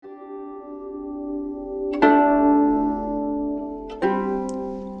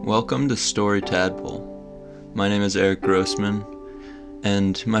Welcome to Story Tadpole. My name is Eric Grossman,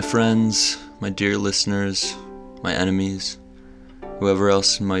 and my friends, my dear listeners, my enemies, whoever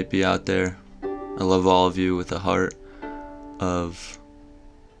else might be out there, I love all of you with a heart of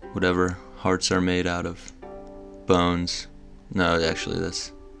whatever hearts are made out of. Bones. No, actually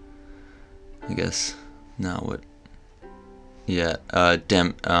that's, I guess, not what. Yeah,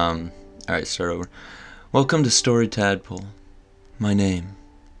 alright, start over. Welcome to Story Tadpole. My name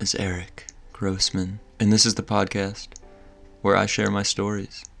is Eric Grossman, and this is the podcast where I share my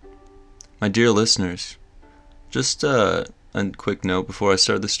stories. My dear listeners, just a quick note before I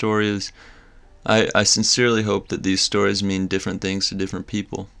start the story is I sincerely hope that these stories mean different things to different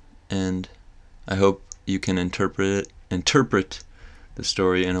people, and I hope you can interpret the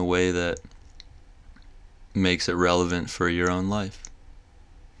story in a way that makes it relevant for your own life.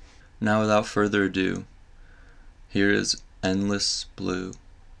 Now, without further ado, here is Endless Blue.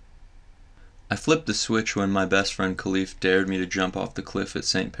 I flipped the switch when my best friend Khalif dared me to jump off the cliff at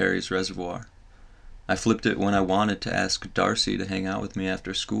St. Perry's Reservoir. I flipped it when I wanted to ask Darcy to hang out with me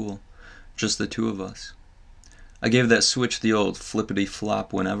after school, just the two of us. I gave that switch the old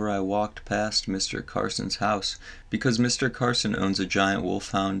flippity-flop whenever I walked past Mr. Carson's house, because Mr. Carson owns a giant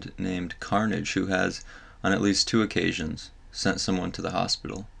wolfhound named Carnage who has, on at least 2 occasions, sent someone to the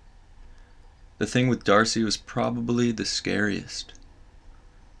hospital. The thing with Darcy was probably the scariest.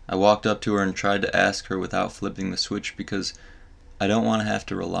 I walked up to her and tried to ask her without flipping the switch because I don't want to have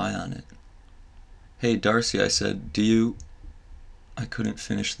to rely on it. "Hey, Darcy," I said, I couldn't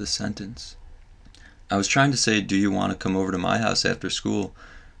finish the sentence. I was trying to say, "Do you want to come over to my house after school?"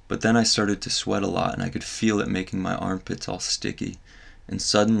 But then I started to sweat a lot and I could feel it making my armpits all sticky. And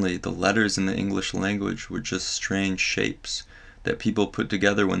suddenly, the letters in the English language were just strange shapes that people put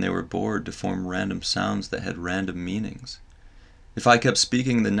together when they were bored to form random sounds that had random meanings. If I kept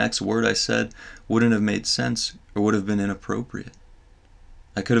speaking, the next word I said wouldn't have made sense or would have been inappropriate.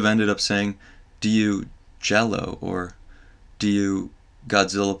 I could have ended up saying, "Do you Jello?" or "Do you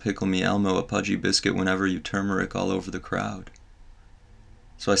Godzilla pickle me Elmo a pudgy biscuit whenever you turmeric all over the crowd?"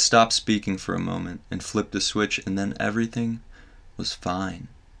 So I stopped speaking for a moment and flipped the switch, and then everything was fine.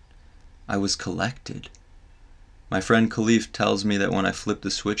 I was collected. My friend Khalif tells me that when I flip the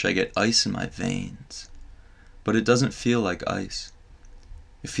switch I get ice in my veins. But it doesn't feel like ice.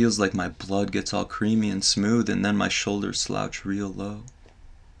 It feels like my blood gets all creamy and smooth and then my shoulders slouch real low.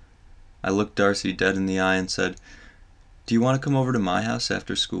 I looked Darcy dead in the eye and said, "Do you want to come over to my house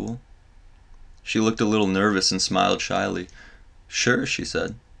after school?" She looked a little nervous and smiled shyly. "Sure," she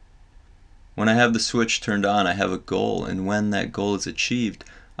said. When I have the switch turned on, I have a goal, and when that goal is achieved,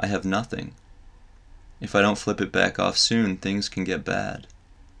 I have nothing. If I don't flip it back off soon, things can get bad.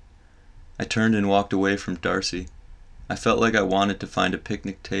 I turned and walked away from Darcy. I felt like I wanted to find a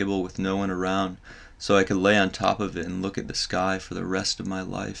picnic table with no one around so I could lay on top of it and look at the sky for the rest of my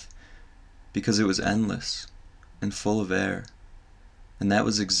life, because it was endless and full of air, and that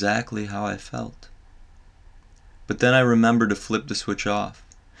was exactly how I felt. But then I remembered to flip the switch off,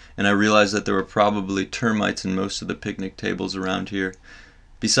 and I realized that there were probably termites in most of the picnic tables around here.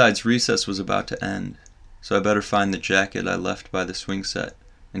 Besides, recess was about to end, so I better find the jacket I left by the swing set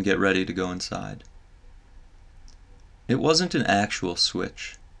and get ready to go inside. It wasn't an actual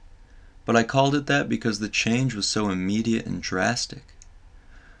switch, but I called it that because the change was so immediate and drastic.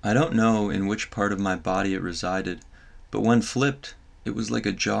 I don't know in which part of my body it resided, but when flipped, it was like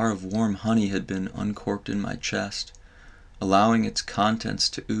a jar of warm honey had been uncorked in my chest, allowing its contents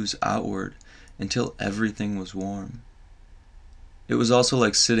to ooze outward until everything was warm. It was also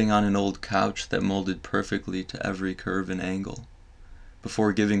like sitting on an old couch that molded perfectly to every curve and angle,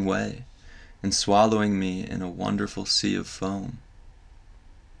 before giving way and swallowing me in a wonderful sea of foam.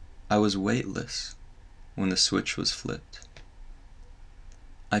 I was weightless when the switch was flipped.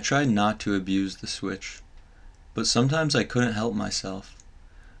 I tried not to abuse the switch, but sometimes I couldn't help myself.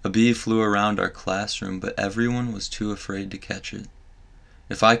 A bee flew around our classroom, but everyone was too afraid to catch it.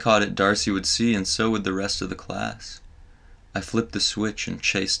 If I caught it, Darcy would see, and so would the rest of the class. I flipped the switch and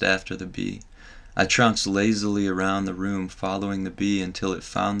chased after the bee. I trounced lazily around the room, following the bee until it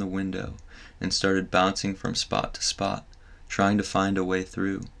found the window and started bouncing from spot to spot, trying to find a way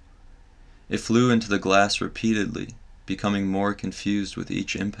through. It flew into the glass repeatedly, becoming more confused with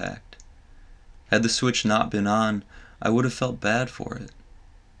each impact. Had the switch not been on, I would have felt bad for it.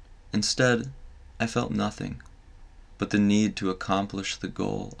 Instead, I felt nothing but the need to accomplish the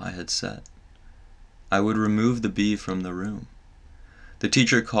goal I had set. I would remove the bee from the room. The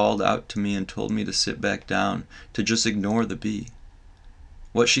teacher called out to me and told me to sit back down, to just ignore the bee.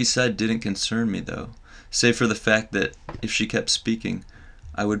 What she said didn't concern me, though, save for the fact that if she kept speaking,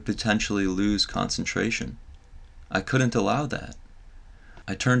 I would potentially lose concentration. I couldn't allow that.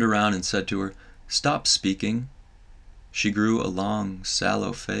 I turned around and said to her, "Stop speaking." She grew a long,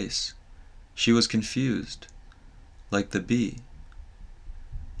 sallow face. She was confused, like the bee.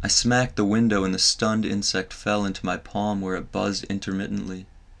 I smacked the window and the stunned insect fell into my palm where it buzzed intermittently.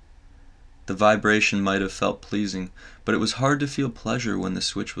 The vibration might have felt pleasing, but it was hard to feel pleasure when the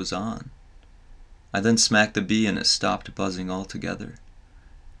switch was on. I then smacked the bee and it stopped buzzing altogether.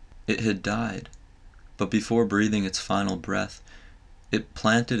 It had died, but before breathing its final breath, it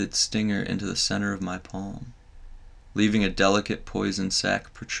planted its stinger into the center of my palm, leaving a delicate poison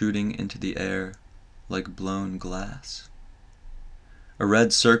sac protruding into the air like blown glass. A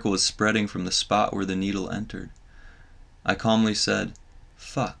red circle was spreading from the spot where the needle entered. I calmly said,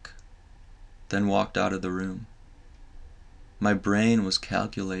 "Fuck," then walked out of the room. My brain was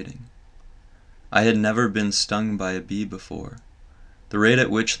calculating. I had never been stung by a bee before. The rate at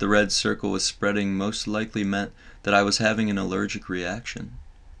which the red circle was spreading most likely meant that I was having an allergic reaction.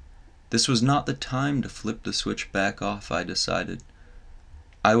 This was not the time to flip the switch back off, I decided.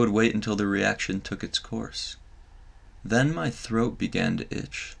 I would wait until the reaction took its course. Then my throat began to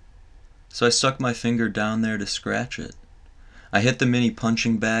itch, so I stuck my finger down there to scratch it. I hit the mini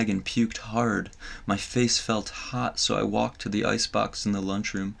punching bag and puked hard. My face felt hot, so I walked to the icebox in the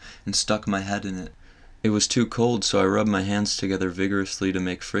lunchroom and stuck my head in it. It was too cold, so I rubbed my hands together vigorously to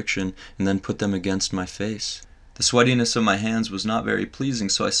make friction and then put them against my face. The sweatiness of my hands was not very pleasing,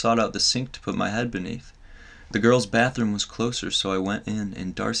 so I sought out the sink to put my head beneath. The girls' bathroom was closer, so I went in,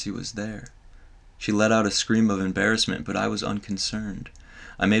 and Darcy was there. She let out a scream of embarrassment, but I was unconcerned.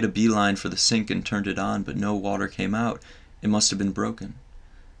 I made a beeline for the sink and turned it on, but no water came out. It must have been broken.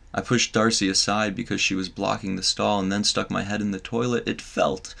 I pushed Darcy aside because she was blocking the stall and then stuck my head in the toilet. It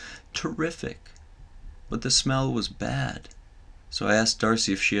felt terrific, but the smell was bad. So I asked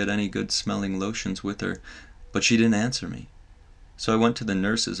Darcy if she had any good-smelling lotions with her, but she didn't answer me. So I went to the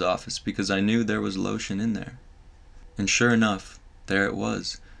nurse's office because I knew there was lotion in there. And sure enough, there it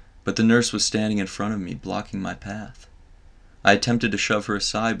was, but the nurse was standing in front of me, blocking my path. I attempted to shove her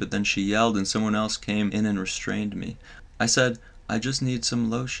aside, but then she yelled and someone else came in and restrained me. I said, "I just need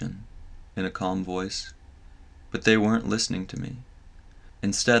some lotion," in a calm voice, but they weren't listening to me.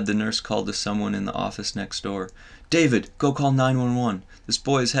 Instead, the nurse called to someone in the office next door. "David, go call 911. This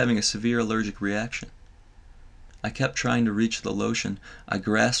boy is having a severe allergic reaction." I kept trying to reach the lotion. I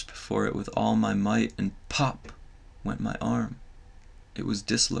grasped for it with all my might, and pop went my arm. It was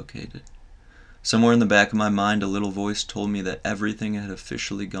dislocated. Somewhere in the back of my mind, a little voice told me that everything had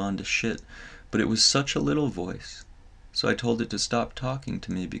officially gone to shit, but it was such a little voice. So I told it to stop talking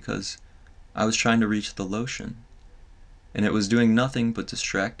to me because I was trying to reach the lotion, and it was doing nothing but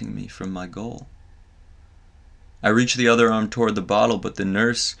distracting me from my goal. I reached the other arm toward the bottle, but the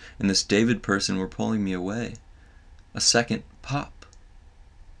nurse and this David person were pulling me away. A second pop.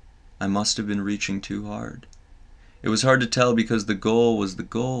 I must have been reaching too hard. It was hard to tell because the goal was the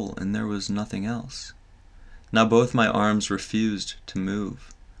goal and there was nothing else. Now both my arms refused to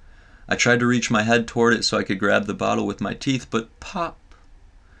move. I tried to reach my head toward it so I could grab the bottle with my teeth, but pop!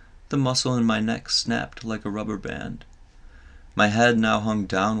 The muscle in my neck snapped like a rubber band. My head now hung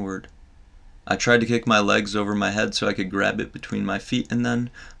downward. I tried to kick my legs over my head so I could grab it between my feet, and then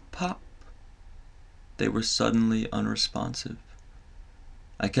pop! They were suddenly unresponsive.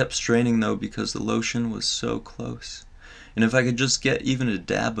 I kept straining though because the lotion was so close, and if I could just get even a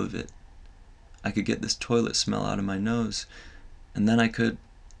dab of it, I could get this toilet smell out of my nose, and then I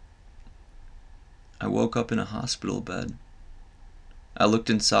woke up in a hospital bed. I looked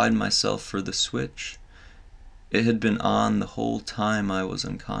inside myself for the switch. It had been on the whole time I was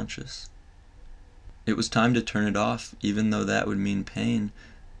unconscious. It was time to turn it off, even though that would mean pain,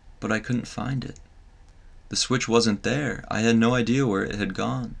 but I couldn't find it. The switch wasn't there. I had no idea where it had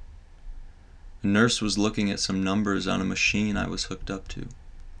gone. A nurse was looking at some numbers on a machine I was hooked up to.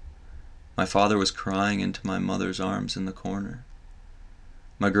 My father was crying into my mother's arms in the corner.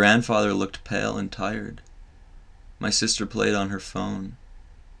 My grandfather looked pale and tired. My sister played on her phone.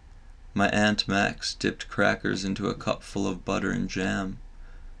 My Aunt Max dipped crackers into a cup full of butter and jam,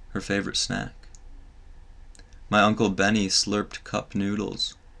 her favorite snack. My Uncle Benny slurped cup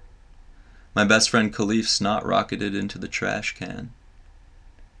noodles. My best friend Khalif snot-rocketed into the trash can.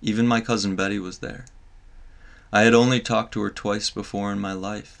 Even my cousin Betty was there. I had only talked to her twice before in my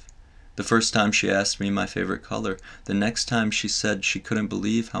life. The first time she asked me my favorite color. The next time she said she couldn't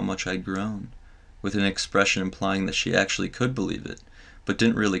believe how much I'd grown, with an expression implying that she actually could believe it, but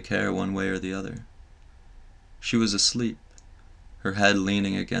didn't really care one way or the other. She was asleep, her head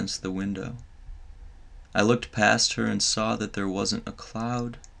leaning against the window. I looked past her and saw that there wasn't a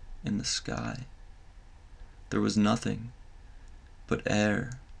cloud in the sky. There was nothing but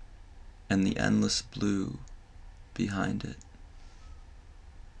air and the endless blue behind it.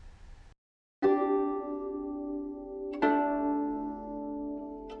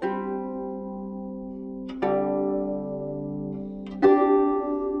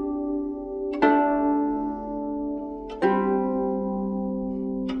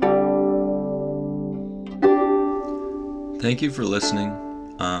 Thank you for listening.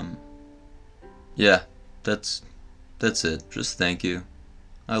 Yeah, that's it. Just thank you.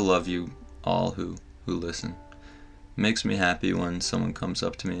 I love you all who listen. It makes me happy when someone comes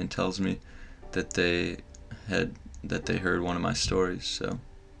up to me and tells me that they heard one of my stories. So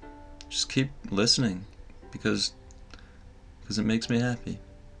just keep listening because it makes me happy.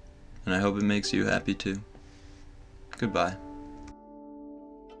 And I hope it makes you happy too. Goodbye.